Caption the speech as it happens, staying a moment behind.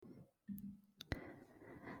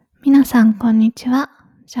皆さんこんにちは。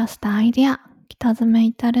ジャストアイディア北爪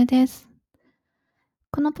至です。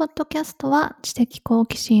このポッドキャストは知的好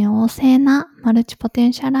奇心旺盛なマルチポテ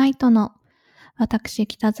ンシャライトの私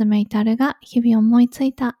北爪至が日々思いつ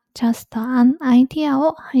いたジャストアンアイディア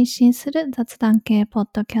を配信する雑談系ポッ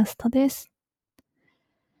ドキャストです。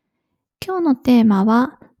今日のテーマ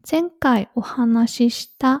は前回お話し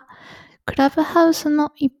したクラブハウス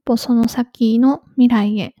の一歩その先の未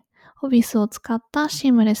来へオフィスを使ったシ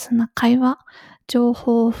ームレスな会話、情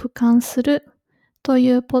報を俯瞰するとい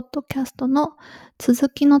うポッドキャストの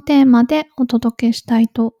続きのテーマでお届けしたい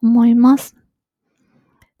と思います。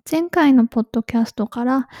前回のポッドキャストか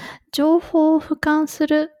ら情報を俯瞰す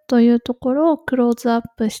るというところをクローズアッ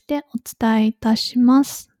プしてお伝えいたしま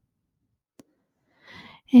す。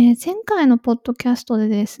前回のポッドキャストで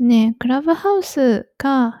ですね、クラブハウス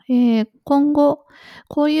が、今後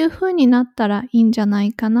こういう風になったらいいんじゃな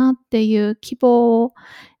いかなっていう希望を、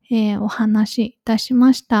お話しいたし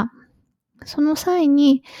ました。その際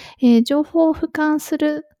に、情報を俯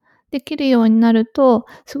瞰できるようになると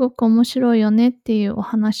すごく面白いよねっていうお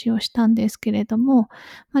話をしたんですけれども、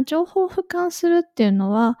情報を俯瞰するっていう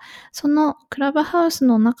のはそのクラブハウス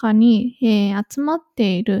の中に、集まっ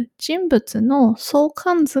ている人物の相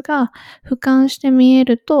関図が俯瞰して見え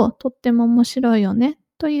るととっても面白いよね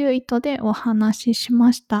という意図でお話しし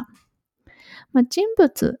ました。人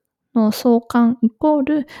物の相関イコー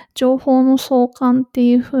ル情報の相関って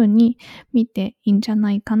いう風に見ていいんじゃ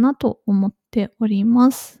ないかなと思っており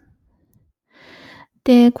ます。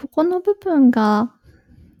で、ここの部分が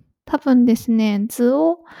多分ですね、図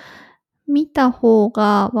を見た方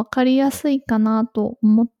がわかりやすいかなと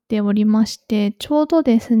思っておりまして、ちょうど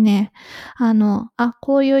ですね、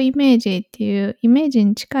こういうイメージっていうイメージ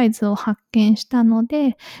に近い図を発見したの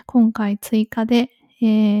で、今回追加で、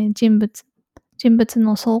人物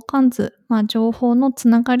の相関図、情報のつ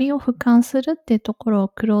ながりを俯瞰するっていうところを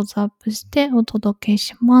クローズアップしてお届け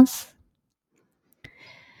します。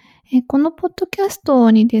このポッドキャス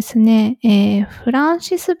トにですね、フラン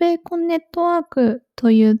シス・ベーコンネットワーク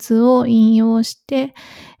という図を引用して、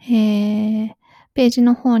ページ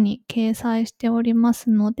の方に掲載しております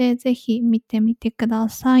ので、ぜひ見てみてくだ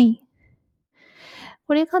さい。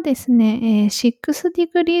これがですね、6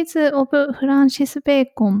 Degrees of Francis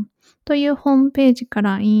Bacon というホームページか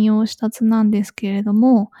ら引用した図なんですけれど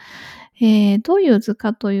も、どういう図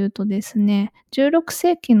かというとですね、16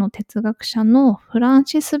世紀の哲学者のフラン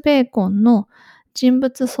シス・ベーコンの人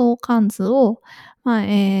物相関図を、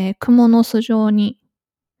蜘蛛の巣状に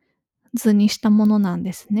図にしたものなん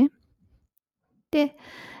ですね。で、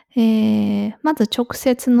まず直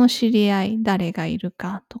接の知り合い、誰がいる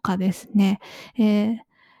かとかですね、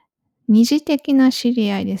二次的な知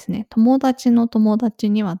り合いですね。友達の友達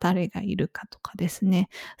には誰がいるかとかですね。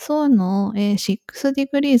そういうのを、6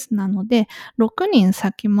 degrees なので、6人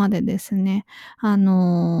先までですね、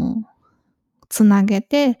つなげ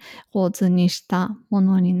て、図にしたも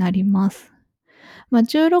のになります。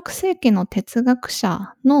16世紀の哲学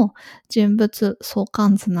者の人物相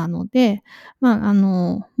関図なので、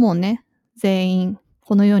もうね、全員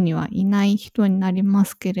この世にはいない人になりま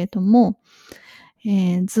すけれども、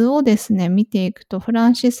図をですね、見ていくとフラ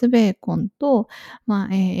ンシス・ベーコンと、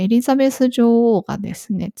エリザベス女王がで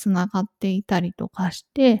すね、つながっていたりとかし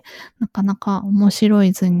て、なかなか面白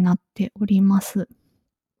い図になっております。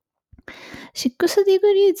6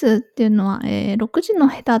 degrees っていうのは、6時の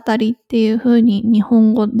隔たりっていう風に日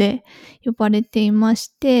本語で呼ばれていまし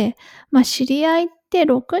て、知り合いって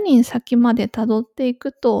6人先まで辿ってい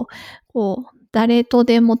くと、誰と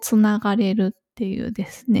でもつながれるっていうで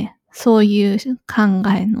すね、そういう考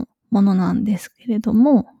えのものなんですけれど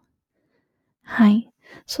も、はい。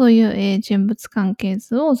そういう、人物関係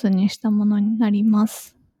図を図にしたものになりま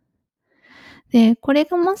す。で、これ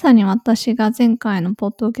がまさに私が前回のポ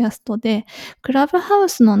ッドキャストで、クラブハウ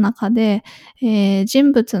スの中で、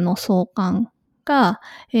人物の相関が、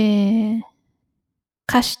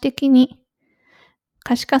可視的に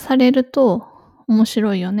可視化されると面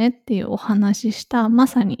白いよねっていうお話しした、ま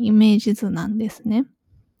さにイメージ図なんですね。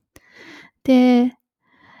で、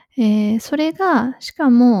それがしか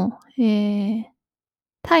も、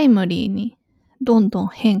タイムリーにどんどん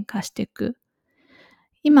変化していく。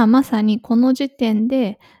今まさにこの時点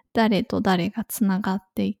で誰と誰がつながっ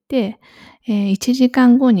ていて、1時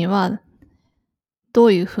間後にはど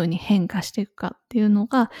ういう風に変化していくかっていうの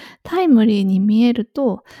がタイムリーに見える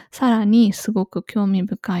と、さらにすごく興味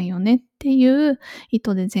深いよねっていう意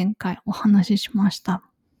図で前回お話ししました。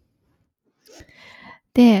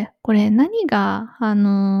で、これ何が、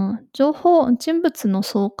人物の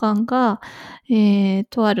相関が、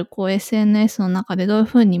とあるSNS の中でどういう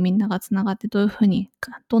風にみんなが繋がって、ど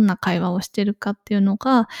んな会話をしてるかっていうの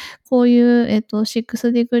が、こういう、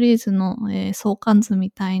6 degrees の、相関図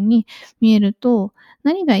みたいに見えると、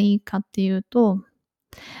何がいいかっていうと、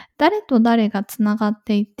誰と誰が繋がっ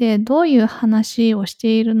ていて、どういう話をし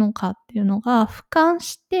ているのかっていうのが俯瞰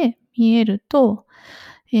して見えると、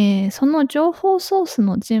その情報ソース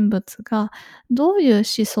の人物がどういう思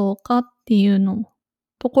想かっていう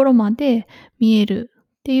ところまで見える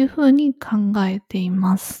っていう風に考えてい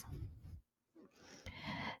ます。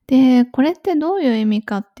で、これってどういう意味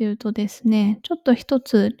かっていうとですね、ちょっと一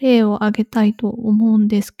つ例を挙げたいと思うん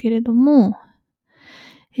ですけれども、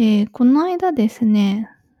この間ですね、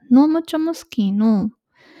ノーム・チョムスキーの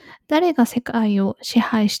誰が世界を支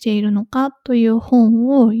配しているのかという本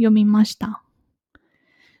を読みました。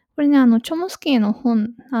これね、チョムスキーの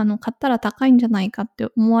本、買ったら高いんじゃないかって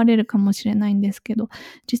思われるかもしれないんですけど、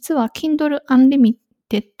実は Kindle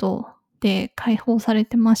Unlimited で開放され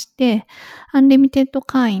てまして、アンリミテッド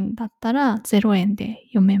会員だったら0円で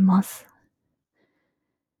読めます。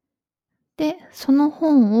で、その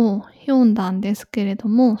本を読んだんですけれど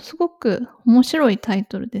も、すごく面白いタイ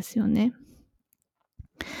トルですよね。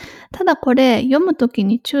ただこれ、読むとき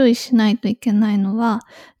に注意しないといけないのは、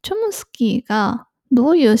チョムスキーが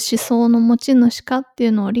どういう思想の持ち主かってい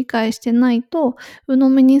うのを理解してないと、鵜呑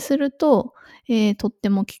みにすると、とって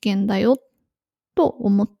も危険だよと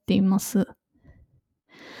思っています。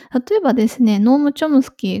例えばですね、ノーム・チョム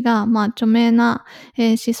スキーが、著名な、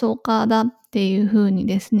思想家だっていう風に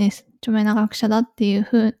ですね、著名な学者だっていう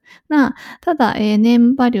風な、ただ、ネー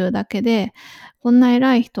ムバリューだけで、こんな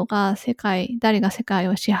偉い人が誰が世界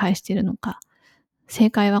を支配しているのか、正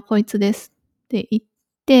解はこいつですって言っ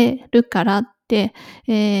てるからって、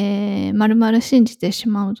丸々信じてし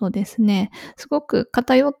まうとですね、すごく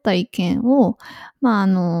偏った意見を、まあ、あ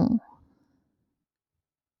の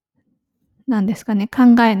なんですかね、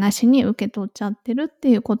考えなしに受け取っちゃってるって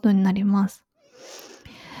いうことになります。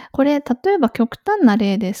これ、例えば極端な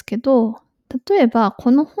例ですけど、例えば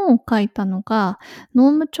この本を書いたのがノ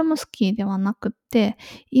ーム・チョムスキーではなくって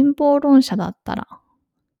陰謀論者だったら、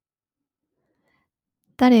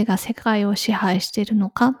誰が世界を支配しているの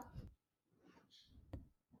か、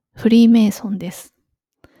フリーメイソンです。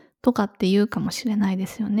とかって言うかもしれないで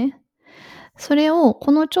すよね。それを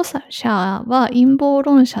この著者は陰謀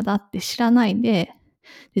論者だって知らないで、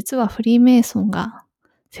実はフリーメイソンが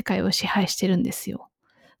世界を支配してるんですよ。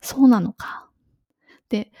そうなのか。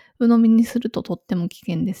で、鵜呑みにするととっても危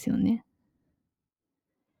険ですよね。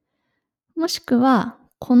もしくは、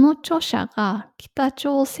この著者が北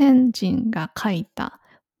朝鮮人が書いた、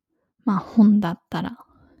本だったら、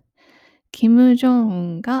キム・ジョンウ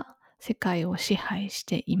ンが世界を支配し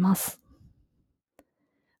ています。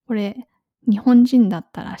これ、日本人だっ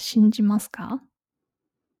たら信じますか？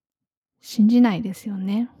信じないですよ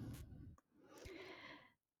ね。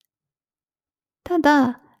た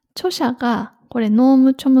だ、著者がこれノー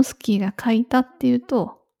ム・チョムスキーが書いたっていう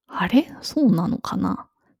と、あれそうなのかな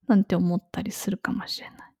なんて思ったりするかもしれ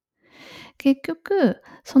ない。結局、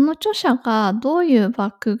その著者がどういうバ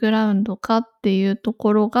ックグラウンドかっていうと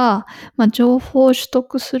ころが、情報を取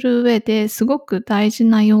得する上ですごく大事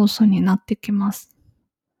な要素になってきます。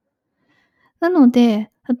なの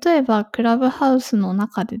で、例えばクラブハウスの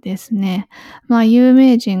中でですね、有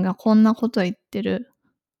名人がこんなこと言ってる。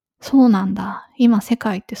そうなんだ。今世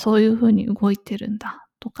界ってそういう風に動いてるんだ。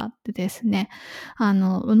とかってですね、鵜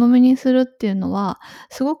呑みにするっていうのは、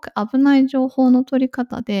すごく危ない情報の取り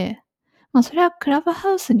方で、それはクラブ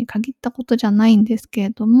ハウスに限ったことじゃないんですけれ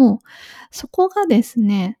ども、そこがです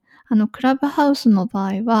ね、クラブハウスの場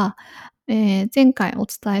合は、前回お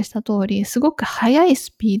伝えした通り、すごく速い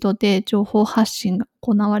スピードで情報発信が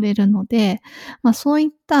行われるので、そういっ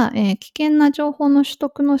た、危険な情報の取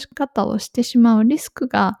得の仕方をしてしまうリスク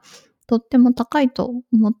がとっても高いと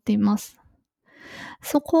思っています。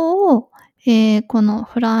そこを、この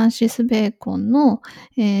フランシス・ベーコンの、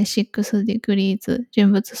6 degrees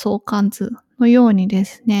人物相関図のようにで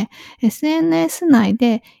すね、SNS 内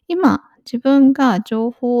で今自分が情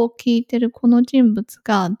報を聞いてるこの人物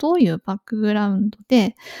がどういうバックグラウンド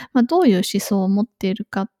で、どういう思想を持っている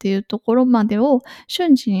かっていうところまでを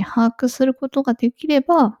瞬時に把握することができれ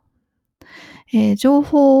ば、情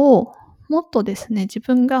報をもっとですね、自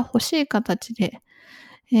分が欲しい形で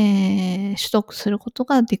取得すること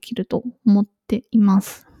ができると思っていま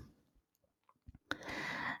す。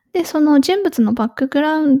で、その人物のバックグ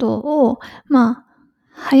ラウンドを、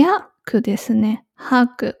早くですね、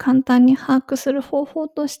簡単に把握する方法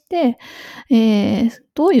として、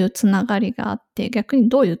どういうつながりがあって、逆に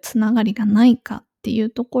どういうつながりがないかっていう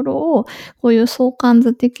ところを、こういう相関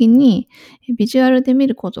図的にビジュアルで見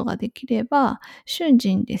ることができれば、瞬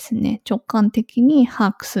時にですね、直感的に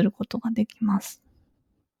把握することができます。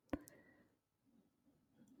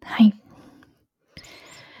はい。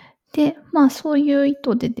で、そういう意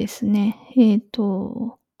図でですね、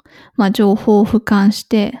情報を俯瞰し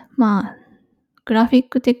て、グラフィッ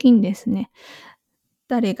ク的にですね、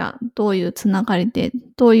誰がどういうつながりで、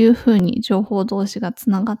どういう風に情報同士がつ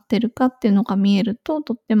ながってるかっていうのが見えると、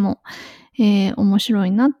とっても、面白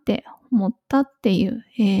いなって思ったっていう、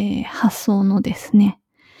発想のですね、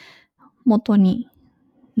元に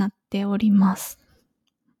なっております。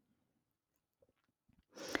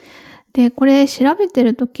で、これ調べて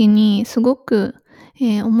る時にすごく、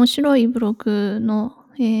面白いブログの、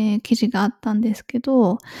記事があったんですけ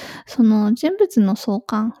ど、その人物の相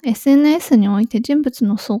関 SNS において人物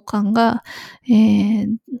の相関が、え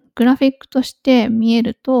ーグラフィックとして見え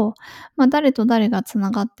ると、誰と誰がつ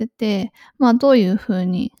ながってて、どういう風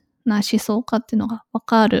にな思想かっていうのが分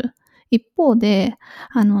かる一方で、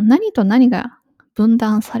何と何が分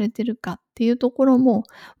断されてるかっていうところも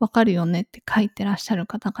分かるよねって書いてらっしゃる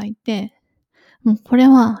方がいて、もうこれ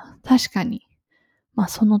は確かに、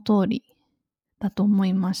その通りだと思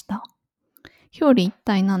いました。表裏一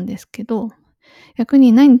体なんですけど、逆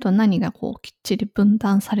に何と何がこうきっちり分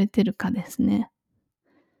担されてるかですね。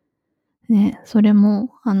ね、それも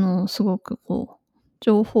すごくこう、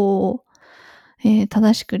情報を、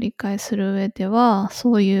正しく理解する上では、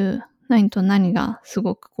そういう何と何がす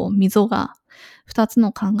ごくこう溝が2つ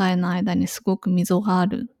の考えの間にすごく溝があ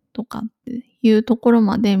るとかっていうところ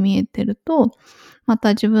まで見えてると、ま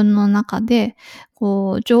た自分の中で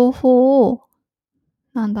こう情報を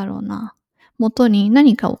元に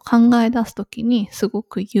何かを考え出すときにすご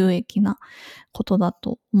く有益なことだ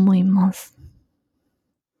と思います。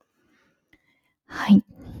はい。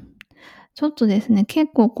ちょっとですね、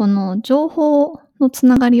結構この情報のつ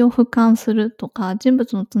ながりを俯瞰するとか、人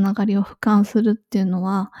物のつながりを俯瞰するっていうの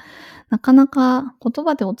は、なかなか言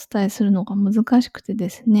葉でお伝えするのが難しくてで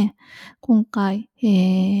すね、今回、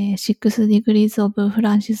Six Degrees of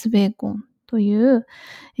Francis Bacon という、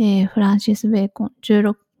フランシス・ベーコン、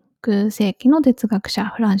16世紀の哲学者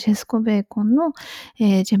フランシスコ・ベーコンの、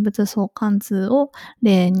人物相関図を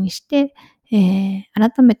例にして、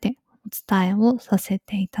改めてお伝えをさせ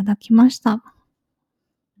ていただきました。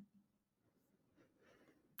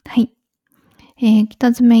はい。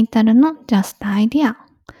北爪イタルの Just Idea。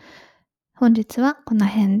本日はこの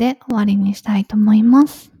辺で終わりにしたいと思いま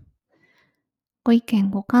す。ご意見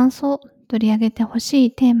ご感想、取り上げてほし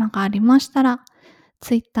いテーマがありましたら、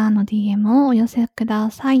Twitter の DM をお寄せくだ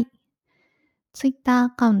さい。Twitter ア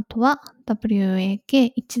カウントは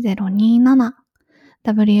WAK1027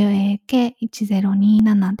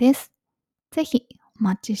 WAK1027 です。ぜひお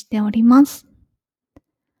待ちしております。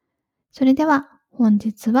それでは本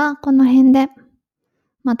日はこの辺で、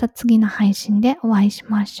また次の配信でお会いし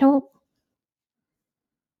ましょう。